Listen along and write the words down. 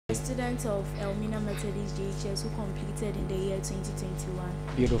A student of Elmina Methodist JHS who completed in the year 2021.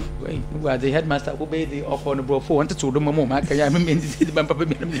 Beautiful. Well, the headmaster who made the offer on the bro for wanted to do more.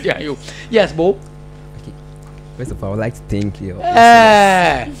 Yes, Bo. Okay. First of all, I would like to thank you.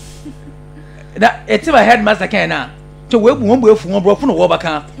 That it's my headmaster can now. So we won't be from bro from the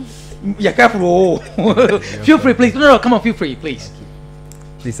Wabaka. You're careful. Feel free, please. No, come on, feel free, please. Okay.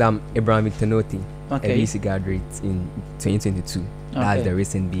 Please, I'm Abraham Victor Noti, Okay. a BECE graduate in 2022. That's Okay. the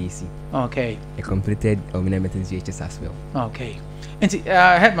recent BECE. Okay. I completed Elmina Methodist JHS as well. Okay. And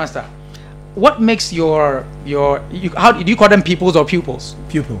headmaster, what makes how do you call them pupils or pupils?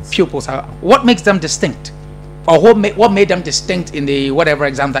 Pupils. Pupils. What makes them distinct, or what made them distinct in the whatever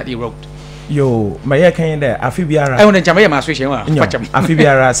exam that you wrote? Yo, my kind there. Afi biara. I want to jam my switch. Afi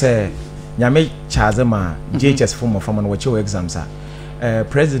biara say nyame chazema JHS form of no wacho exams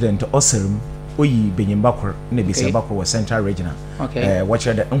President Oserum oyi benyimbakor na BECE bakor was Central Regional. Okay. Watch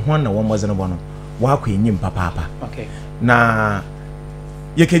the nhwan na won was no bono. Wa akwa enyim papa. Okay. Na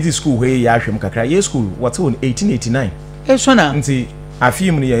yekedi school we ya hwem kakra. Ye school what on 1889. So na. Nti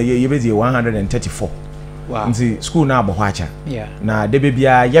afi mu ye be 134. Wow. Nti school na abɔ hɔ acha. Yeah. Na de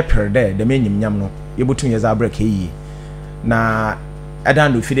bebia ye per de menyim nyam no ye botun ye za break KEEA. Na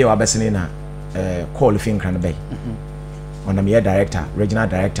adan do fide wa besene na call fin kran bay. Onam ye director, regional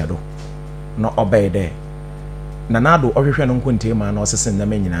director do. No obey there. Na nado ohwehwe no nkonte ma na osesen na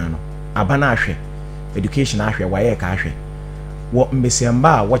manyina no. Aba na ahwe. Education ahwe wa ye ka ahwe. Wo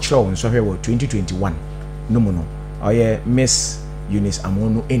mbesiamba a wo kire wo nso hwe wo 2021 no mu no. Oye Miss Eunice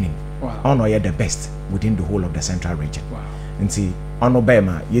Amonu Enin. Wow. Ono ye the best within the whole of the Central Region. Wow. Nti ono be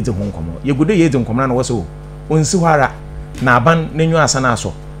ma yedi ho nkomo. Yegude yedi nkomo na wo so onsi hwara na aban nenyu asa na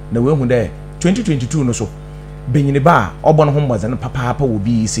aso na we hu de 2022 no so benyine ba obon ho mboze no papa wo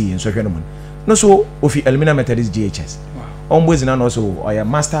BECE nso hwe no mu no so ofi Elmina Methodist JHS. Wow. Ombozi na no so oya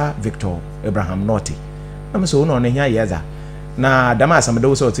Master Victor Abraham Noti na so no hia yeza na dama asamde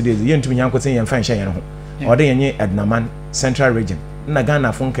wo so today yentumi nyankoten yemfa nhye yen ho ode yenye Ednaman Central Region na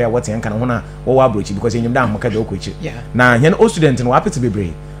Ghana fonka wote yanka na ho na wo abrochi because enyim da amoka da okochi na hia no student no apete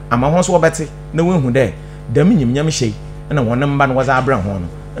bebre ama ho so obete na we hu de dam nyimnyam hye na wonam ba no waza abra ho no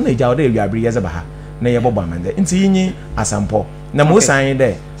na eja ode ewiabere yeze ba ha na ye bobo amande nti yinyi asampo na mo san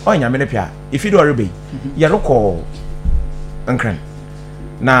de onyame ne pia ifido orebe ye roko ankran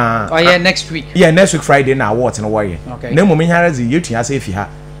na yeah, next week. Yeah, next week Friday na what no warrior. Okay. Na mum hiara zi yetu ase fi ha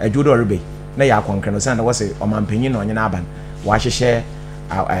adwodo orebe na ya kwankran no san na wose omampanyin na onye na aban wa hyehye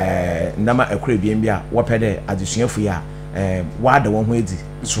ndama akura biem bia wo pede adesuafu ya wa da won ho edi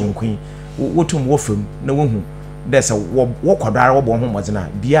sonkun wotum wo fam na wohu desa wo kwadara wo bo ho modena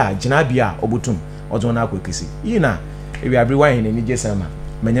bia gina bia obutum ozo na akwekisi yina ewi abri wa hin ni jesama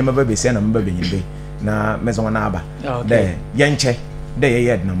manyama ba BECE na mba benyimbe na mezo na aba de yenche de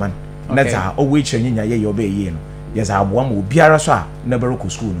ye Ednaman na za o we chenyinya ye obe ye no ye za aboa ma obiara so a na beroko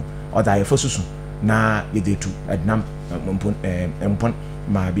school no o da ye fosusu na ye detu Ednam empon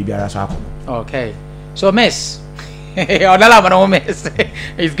ma bibiara so akono. Okay. So Miss Odala Miss.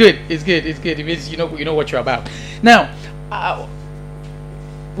 It's good. It means you know what you're about. Now,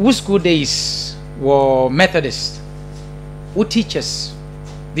 whose school days were Methodist? Who teachers?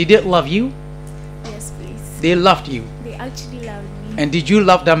 Did they love you? Yes, please. They loved you. They actually loved me. And did you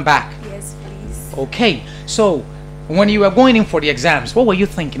love them back? Yes, please. Okay. So when you were going in for the exams, what were you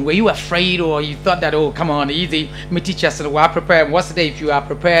thinking? Were you afraid, or you thought that, oh, come on, easy, me teachers are prepared? What's the day? If you are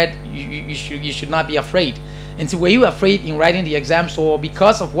prepared, you should not be afraid. And so were you afraid in writing the exams, or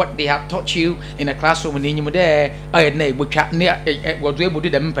because of what they have taught you in a classroom when you were there, In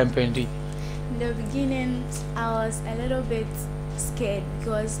the beginning, I was a little bit scared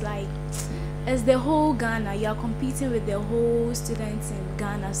because, like, as the whole Ghana, you are competing with the whole students in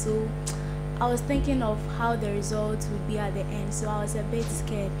Ghana, so I was thinking of how the results would be at the end, so I was a bit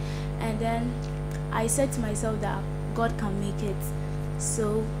scared. And then I said to myself that God can make it,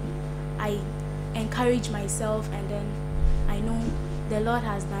 so I encourage myself, and then I know the Lord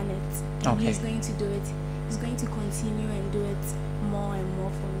has done it, and He's going to do it. He's going to continue and do it more and more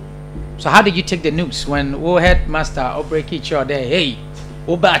for me. So how did you take the news when headmaster or break each other? Hey,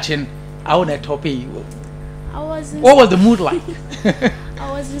 batching out at topi. What was the mood like?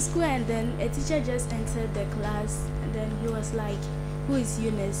 I was in school, and then a teacher just entered the class, and then he was like, "Who is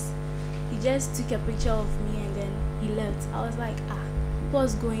Eunice?" He just took a picture of me, and then he left. I was like,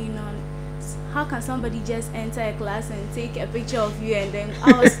 what's going on? How can somebody just enter a class and take a picture of you? And then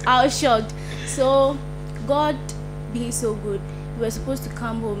I was shocked. So God being so good, we were supposed to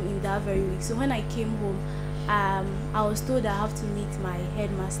come home in that very week. So when I came home, I was told I have to meet my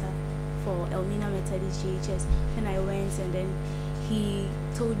headmaster for Elmina Methodist JHS. When I went, and then he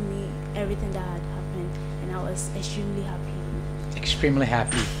told me everything that had happened, and I was extremely happy. Extremely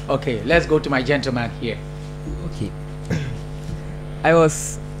happy. Okay, let's go to my gentleman here. Okay. I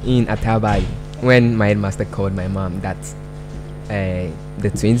was in Atabai when my headmaster called my mom that the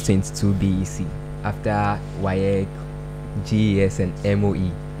 2022 BEC, after YEC, GES, and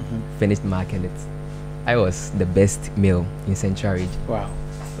MOE finished marking it, I was the best male in Central Region. Wow.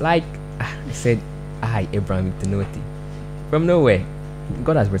 Like I said, I, Abraham Tenoti. From nowhere,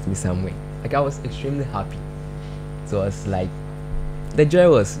 God has brought me somewhere. Like I was extremely happy. So I was like, the joy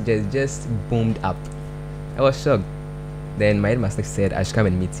was just boomed up. I was shocked. Then my headmaster said I should come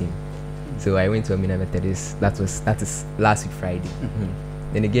and meet him. So I went to Amina Methodist. That is last week Friday.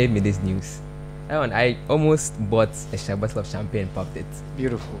 Then he gave me this news. I almost bought a bottle of champagne and popped it.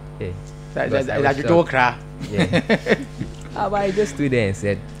 Beautiful. Yeah. That you don't cry. Yeah. But I just stood there and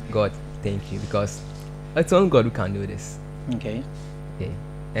said, God, thank you, because it's only God who can do this. Okay. Yeah.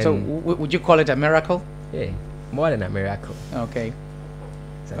 So would you call it a miracle? Yeah, more than a miracle. Okay.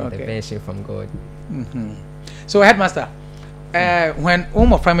 It's an intervention from God. So headmaster, when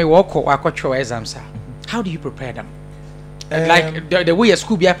family walk or exams, how do you prepare them? Like the way a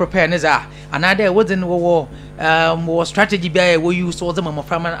school be prepared is another wasn't war strategy be we use all them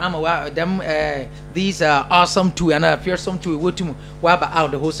them these are awesome too and fearsome too what to about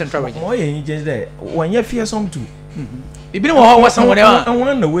out the whole central region. Oh yeah, just there when you fearsome too. If you know what someone else and one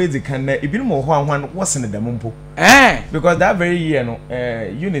of the ways they can if you know one wasn't the mumpo. Because that very year no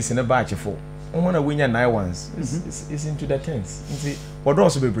units in a batch for one of winner 9 ones is into the tens. You see what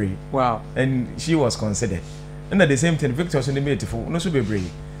also be brave. Wow. And she was considered. And at the same time, Victor was in the meeting for no so be brave.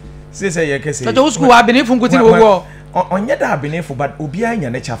 Say you can say. But those who have been from good on yet have been for but Ubia in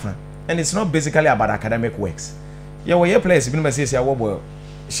your nature. And it's not basically about academic works. Yeah, where your place, even say,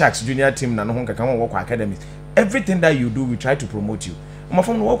 Sharks junior team, Nanonka can work academics. Everything that you do, we try to promote you. My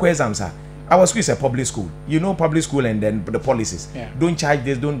phone work exams are. Our school is a public school. You know public school and then the policies. Yeah. Don't charge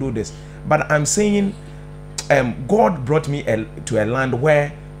this, don't do this. But I'm saying God brought me to a land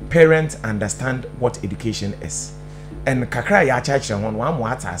where parents understand what education is. And kakra ya church on one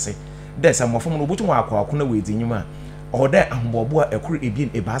more say there's some of them no butu wa kwa kuna we dinyuma or there ambobo ekuru ebien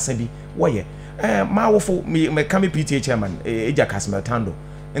ebasa bi woye ma wofo me kame PTA chairman eja Kasmetando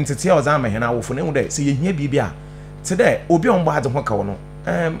ntete ya ozama he na wofo ne hu de se yehia bibia te de obi ombo ade ho ka wo no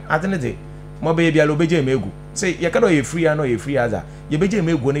adene de mo be bia lo beje emegu se ye kada ye free ano ye free aza ye beje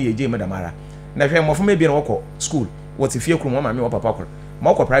emegu ne ye je medamara na hwe mo fo me bia no woko school what if ye kru mo ma me wo papa kru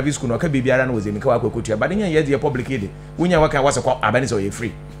mo ko private school no ka bibiara na wozemi ka wa kwakotua but nya ye de public ede wonya waka wase kwa abane so ye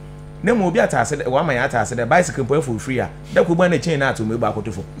free na mo obi atase de wa ma ya atase de bicycle po for free a da ko gba na chain na ato me ba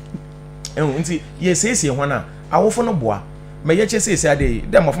akotofo nti ye sese ho na awofo no boa me ye che sese ade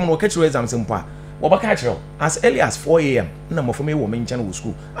de mo fo no ka chiro exams mpo a wo ba ka chiro as early as 4 am na mo fo me wo me ncha no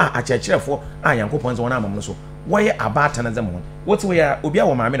school a chirefo a yankopon zo na amam no so wo ye abata na zamo what we are obi a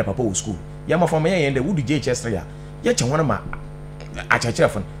wo ma me na papa wo school ya mo fo me ye de wudu JHS 3 a ye che ho na ma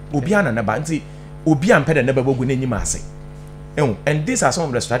achachirefo obi ana na ba nti obi ampede na babogu na nyima ase and these are some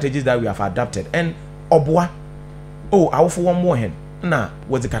of the strategies that we have adapted and oboa awofo won mo hen na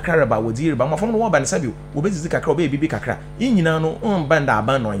wozi kakra ba wozi riba ma fom no ba nsabi obezizi kakra obe bibi kakra yinyina no banda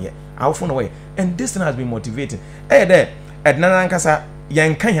aban no ye awofo no way and this thing has been motivating there edna nkasa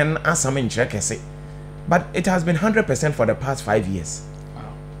yanka hen asam nkyere kese but it has been 100% for the past 5 years.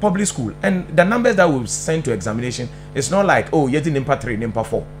 Public school and the numbers that we send to examination it's not like yet in NIMPA 3 NIMPA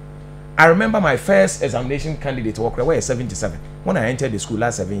 4. I remember my first examination candidate work were 77 when I entered the school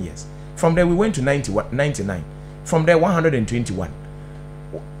last 7 years. From there we went to 99. From there 121.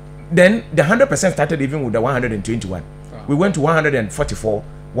 Then the 100% started even with the 121. We went to 144,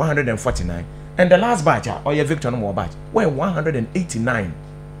 149, and the last batch or your Victor no more batch were 189.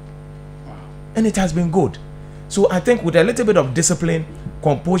 And it has been good. So I think with a little bit of discipline,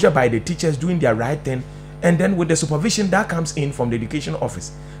 composure by the teachers doing their right thing, and then with the supervision that comes in from the education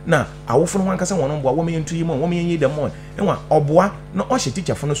office. Now, I often want to say one woman into you, woman in the morning, and one oboa no oshe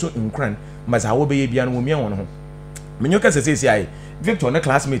teacher for no so in cran, mas I will be a woman on home. Menyoka says, I Victor, a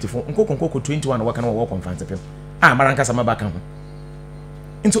classmate for Uncle 21 working on work on fancy. Maranka sama back home.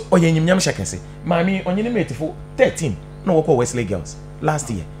 Into Oyenyam Shakase, Mammy, on your mate for 13, no work Wesley girls last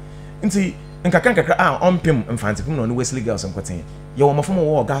year. Into Nkakanka on pim and fancy on Wesley girls and Cotin. You want from a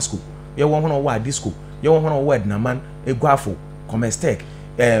war gas school, you want one or disco, you want one or word Naman, a guafo, Commerce Tech,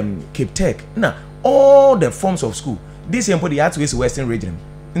 Cape Tech. Now, all the forms of school. This year, put the Arts Western region.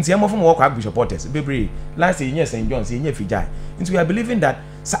 In the from walk up Bishop Porters, Baby, last year, St. John's, in Fijai. And we are believing that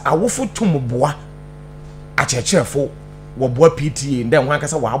I will foot to Muboa at your chair for what PTA and then one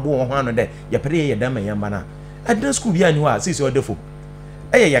cassa wabo on there, your pay your dam and yamana. At the school, you are, says your defo.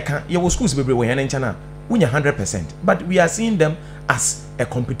 Your schools be we and China, we 100%. But we are seeing them as a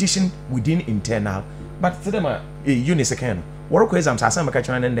competition within internal. But to them, a unisecond. Work exams are some catch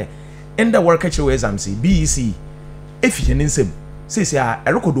and there. In the work exams, BECE, if you need some, says I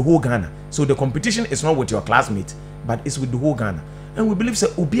record the whole Ghana. So the competition is not with your classmates, but it's with the whole Ghana. And we believe so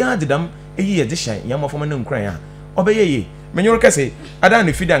Ubia did them a year edition, Yama from an Ukraine. Obey ye. When you say, I don't know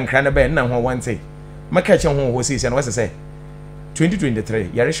if you don't cry a bed now one say. My catch on who says and what's I say. 2023,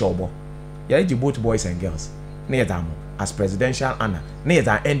 Yari Shobo. Yari both boys and girls. Near them as presidential honor. Near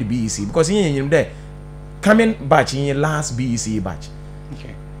that end BEC because in there coming batch in your last BEC batch.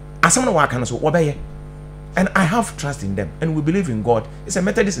 Okay. As someone who can so obey. And I have trust in them. And we believe in God. It's a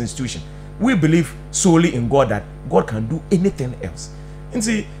Methodist institution. We believe solely in God that God can do anything else. And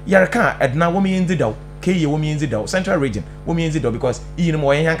see, Yaraka, Edna, woman in the dow, KEEA, woman in the dow, Central Region, woman in the dow, because you know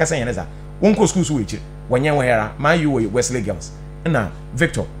more Yanka saying as a one co school switch when you were my you Wesley girls. And now,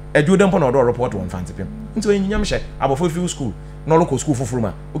 Victor, a Jordan Ponor report one fancy him. Into a Yamshe, about full school, no local school for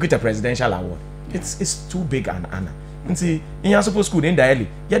Fruma, who get a presidential award. It's too big an honor. And see, in your supposed school in the early,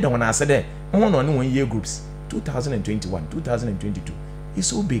 yet the one I said there, one on 1 year groups, 2021, 2022. It's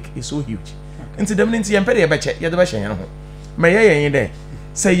so big, it's so huge. And to them, in Empire, you're the best. May I in there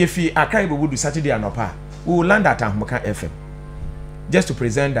say if you are kind of Saturday and Opa, we will land at Ahmoka FM just to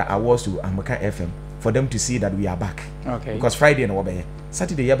present the awards to Ahmoka FM for them to see that we are back. Okay. Because Friday and Obe,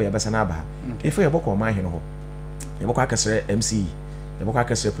 Saturday, Yabe Basanaba. If we have a my hero, Yabokaka MC,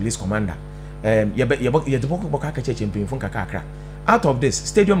 Yabokaka police commander, Yabokaka church in Kakakra. Out of this,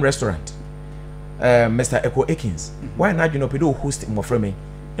 Stadium Restaurant. Mr. Echo Akins, why not you know pedo host mo from me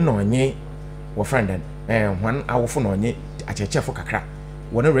no anye wo friend one hour for no anye a chef for kakra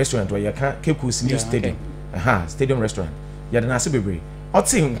one restaurant where you can keep new stadium stadium restaurant ya na se bebre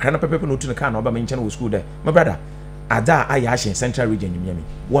oti nkra na pepe no tu na kan oba me nche na school there my brother ada aya ashe Central Region nyame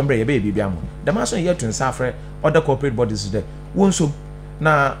one bre ye be bibia mo the maso ye to nsa afre other corporate bodies there won so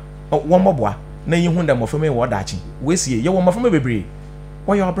na one moboa na yi hu da mo from me wo dachi we sie ye wo mo from bebre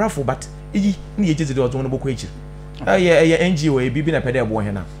wo your brafo but iyi ni ye jezi de ozo no boko echi NGO e bibi na pede ebo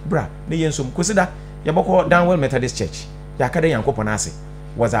hena bra na ye nsom kosida ye boko Downwell Methodist Church ya kada yankopon ase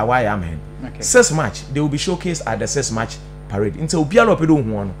was a why am hen 6 March they will be showcased at the 6 March parade into obia no pedo hu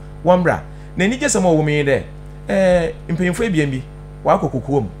no one bra na ni jese mo wo me de mpemfo ebiam bi wa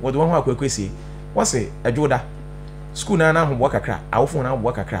akokokuom wo de wo ho akwakwesi wo se adwoda school na na ho kakra awofo na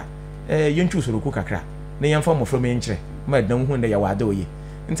ho kakra yentu soro kakra na yemfa mo from enkyere ma dan hu de ya wa da oye.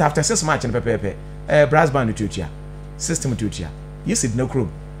 Into after 6 March in Pepe, brass band to Tutia, system to Tutia. You sit no crew.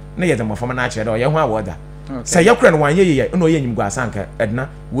 No, yet I'm from an archer or young water. Say your crown 1 year, no, you go Sanka, Edna,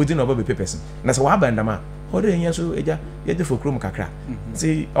 wouldn't know Bobby Peppers. That's why I band them up. Hold in your so, yet the full crew kakra.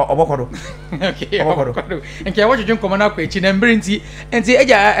 See, Obocoro. Okay, Obocoro. And can I watch you come on up with Chin and Brinty and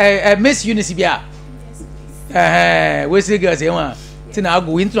say, Miss Unicibia. Where's the girls? Tina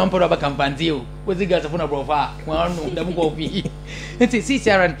go into one of a campaign with the girls of a profile. Well, no, the book be. And see,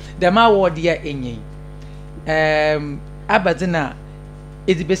 Sharon, the ma war dear any. Abadina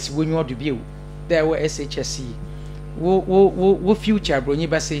is the best when you want to view. There were SHSC. Wo future, Brony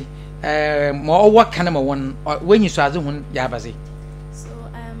Bassy. More what kind of one when you saw the one Yabazi. So,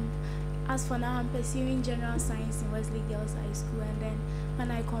 as for now, I'm pursuing general science in Wesley Girls High School, and then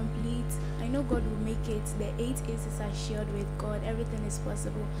when I complete, I know God will make it. The 8 A's is assured with God. Everything is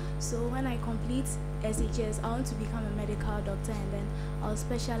possible. So when I complete SHS, I want to become a medical doctor, and then I'll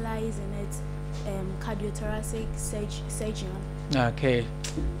specialize in it, cardiothoracic surgeon. Okay,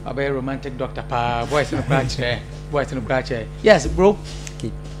 a very romantic doctor. Boys in the branch. Boys in the branch. Yes, bro.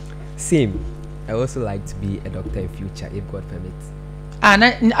 Okay. Same. I also like to be a doctor in future if God permits.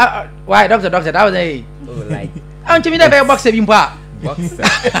 Why, doctor? That was a. Oh, like. I want to be the boxer. Boxer.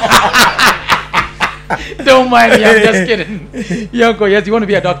 Don't mind me, I'm just kidding. Yoko, yes, you want to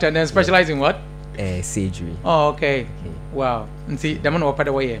be a doctor and then specialize in what? Surgery. Oh, okay. Wow. And see, the man over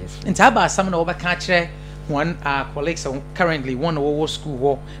the way. And how about some over catcher? One colleagues currently one over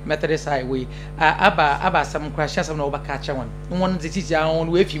school Methodist Highway. About some crashes some over catcher one the teacher on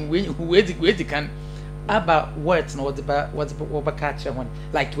with him where they can about words and what's over catcher one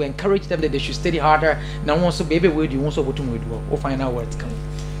like to encourage them that they should study harder. Now also baby word you also go to we'll find out where it's coming.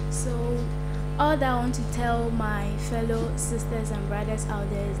 So all that I want to tell my fellow sisters and brothers out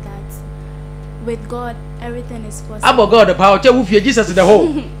there is that with God, everything is possible. About God, the power, Jesus to the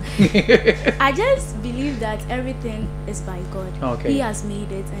whole. I just believe that everything is by God. Okay. He has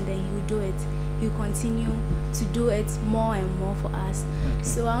made it, and then He will do it. He will continue to do it more and more for us. Okay.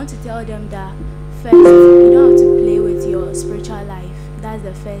 So I want to tell them that first, you don't have to play with your spiritual life. That's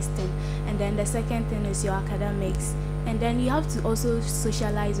the first thing. And then the second thing is your academics. And then you have to also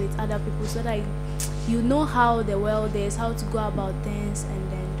socialize with other people so that you know how the world is, how to go about things,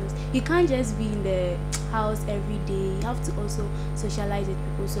 and then you can't just be in the house every day. You have to also socialize with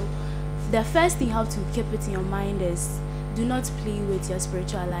people. So the first thing you have to keep it in your mind is do not play with your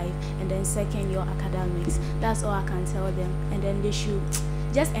spiritual life, and then second, your academics. That's all I can tell them. And then they should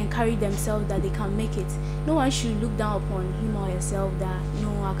just encourage themselves that they can make it. No one should look down upon him or herself that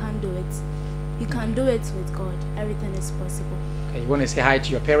no, I can't do it. You can do it with God. Everything is possible. Okay, you want to say hi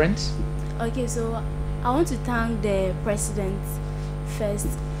to your parents? Okay, so I want to thank the president first,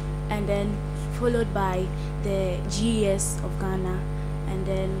 and then followed by the GES of Ghana, and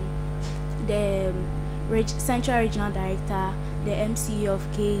then the Central Regional Director, the MCE of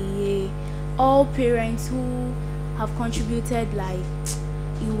KEEA, all parents who have contributed like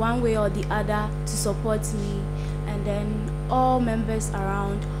in one way or the other to support me, and then all members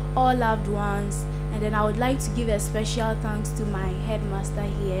around, all loved ones. And then I would like to give a special thanks to my headmaster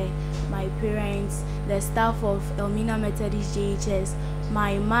here, my parents, the staff of Elmina Methodist JHS,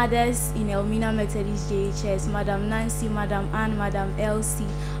 my mothers in Elmina Methodist JHS, Madam Nancy, Madam Anne, Madam Elsie.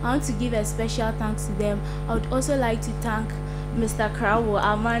 I want to give a special thanks to them. I would also like to thank Mr. Krawo,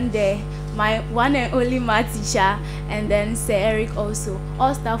 Amande, my one and only math teacher, and then Sir Eric also,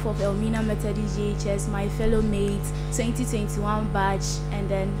 all staff of Elmina Methodist JHS, my fellow mates, 2021 batch, and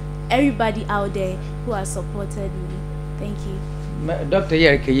then everybody out there who has supported me. Thank you. Dr.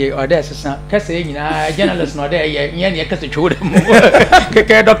 Yerke, or there's a Cassie, journalist, not there,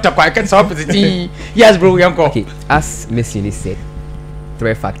 yeah, Doctor Quack and Sophie. Yes, bro, uncle. Okay, as Miss Eunice said,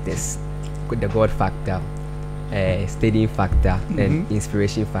 3 factors: the God factor, studying factor, and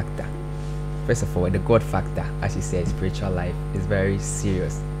inspiration factor. First of all, the God factor, as you said, spiritual life is very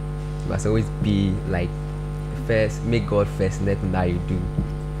serious. You must always be like, first, make God first, let him that you do.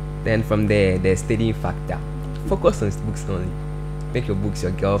 Then from there, the studying factor. Focus on books only. Make your books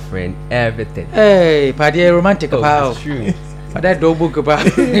your girlfriend, everything. Hey, Paddy, romantic about. It's true. But that don't book about.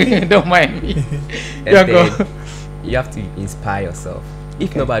 Don't mind me. And then you have to inspire yourself.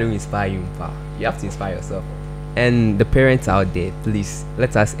 If nobody will inspire you, you have to inspire yourself. And the parents out there, please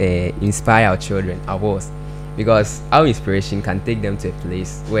let us inspire our children, ours, because our inspiration can take them to a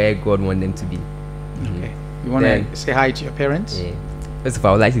place where God wants them to be. Okay. You want to say hi to your parents? Yeah. First of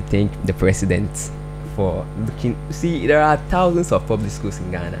all, I would like to thank the president for looking. See, there are thousands of public schools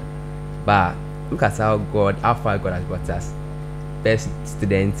in Ghana, but look at how far God has brought us. Best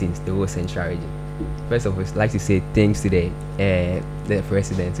students in the whole Central region. First of all, I'd like to say thanks to the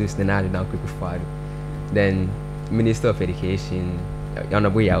president, who's the now Kukufuadu. Then Minister of Education,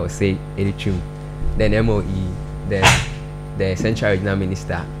 Honorable, I would say Edichum. Then MOE, then the Central Regional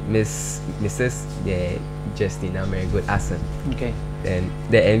Minister, Mrs. Justina Very Good Assen. Okay. Then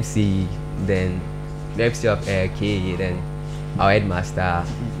the MC, then the MC of KEEA, then our headmaster,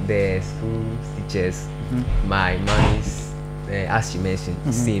 the school teachers, my mommies, as you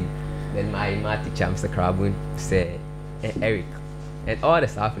mentioned, Sim, then my math teacher, Mr. Krabun, Sir Eric, and all the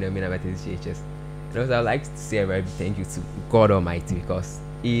staff in the Methodist CHS. And also, I'd like to say a very big thank you to God Almighty, because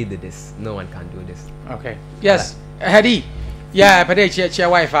He did this. No one can do this. Okay. Yes, Hedy. Yeah, but they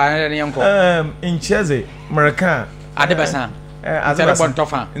wife and uncle. In Chelsea, America. Adebasan. As a bon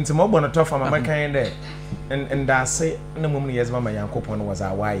tofa. Into more bon tofa, my kind there. And that's it. No moment, yes, Mamma Yankopon was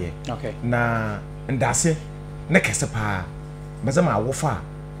our wire. Okay. Na, and that's it. Nekasapa. Bazama wofa.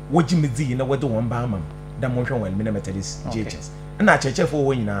 What Jimmy D, no, what do one barman. The motion when Methodist JHS. And I check for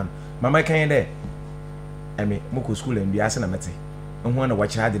winning on. Mamma kind there. I mean, Moko school and be asking a mete. And one of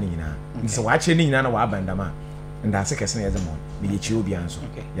what you had in Ina. So watching in an hour bandama. And that's a casting as a mon. Be a chill be answer.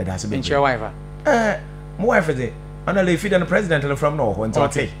 Okay. Yeah, that's a bit. Your wife. My wife is it. And I feed the president from no one.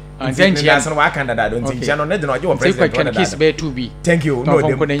 Okay. And then she has no Canada. I don't think she know you are president. Can kiss bear to be. Thank you. No,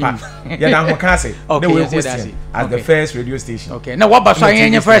 yeah, now Cassie. Okay, as the first radio station. Okay. Now what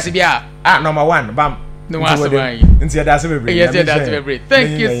about your first? Yeah. Number 1. Bam. No, that's thank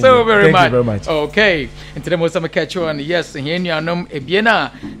you so very much. Okay. And today most of my catch on yes, here in Yanum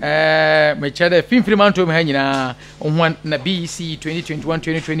Ebiena, Machada Finfrimantum Hangina on one na BECE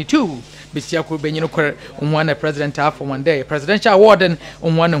 2021-2022. Bisiaku Benino on one president half for one day. Presidential warden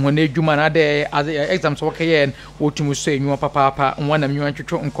on one when they do manade as exams work again, what you must say, you papa, on one of you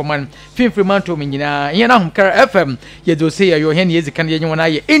to on command. Finfrimantum in Yanam FM. Yedo say your hand is a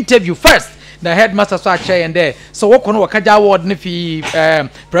Canadian interview first. The headmaster saw chair and there. So what can Wakaja award if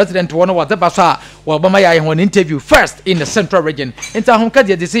President one was the basa while Bamaya one interview first in the central region. In Tahonka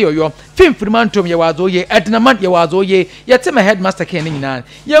de say your film Fremantum Yawazoye, Ednaman Yawazoye, yet my headmaster Kenin,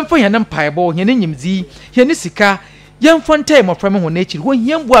 Yam for Yanam Piebo, Yanim Z, Yanisika, young fun time of from nature when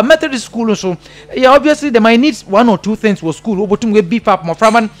young boy Methodist school so yeah obviously they might need 1 or 2 things for school but we beef up my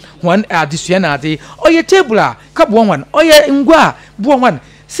from one additional day or your table cup one or your ingwa one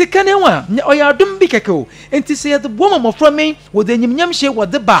sikane wa oya dum bi keke enti se the woman mo from me with the nyimnyam she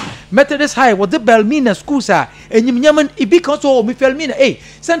with the ba Methodist high with the Belmina schools are nyimnyam because o me Felmina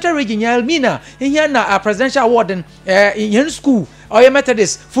Central Region Elmina here na presidential award in school oya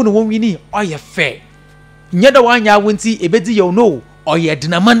Methodist funu won wini oya fair nyeda wanya wonti ebedi you know oya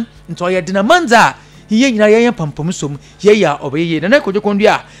dinaman nto oya dinaman za hiye nyina ye pampom som ye ya obeye na kodwo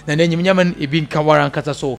kondua na nyimnyaman ebi nka waran kata so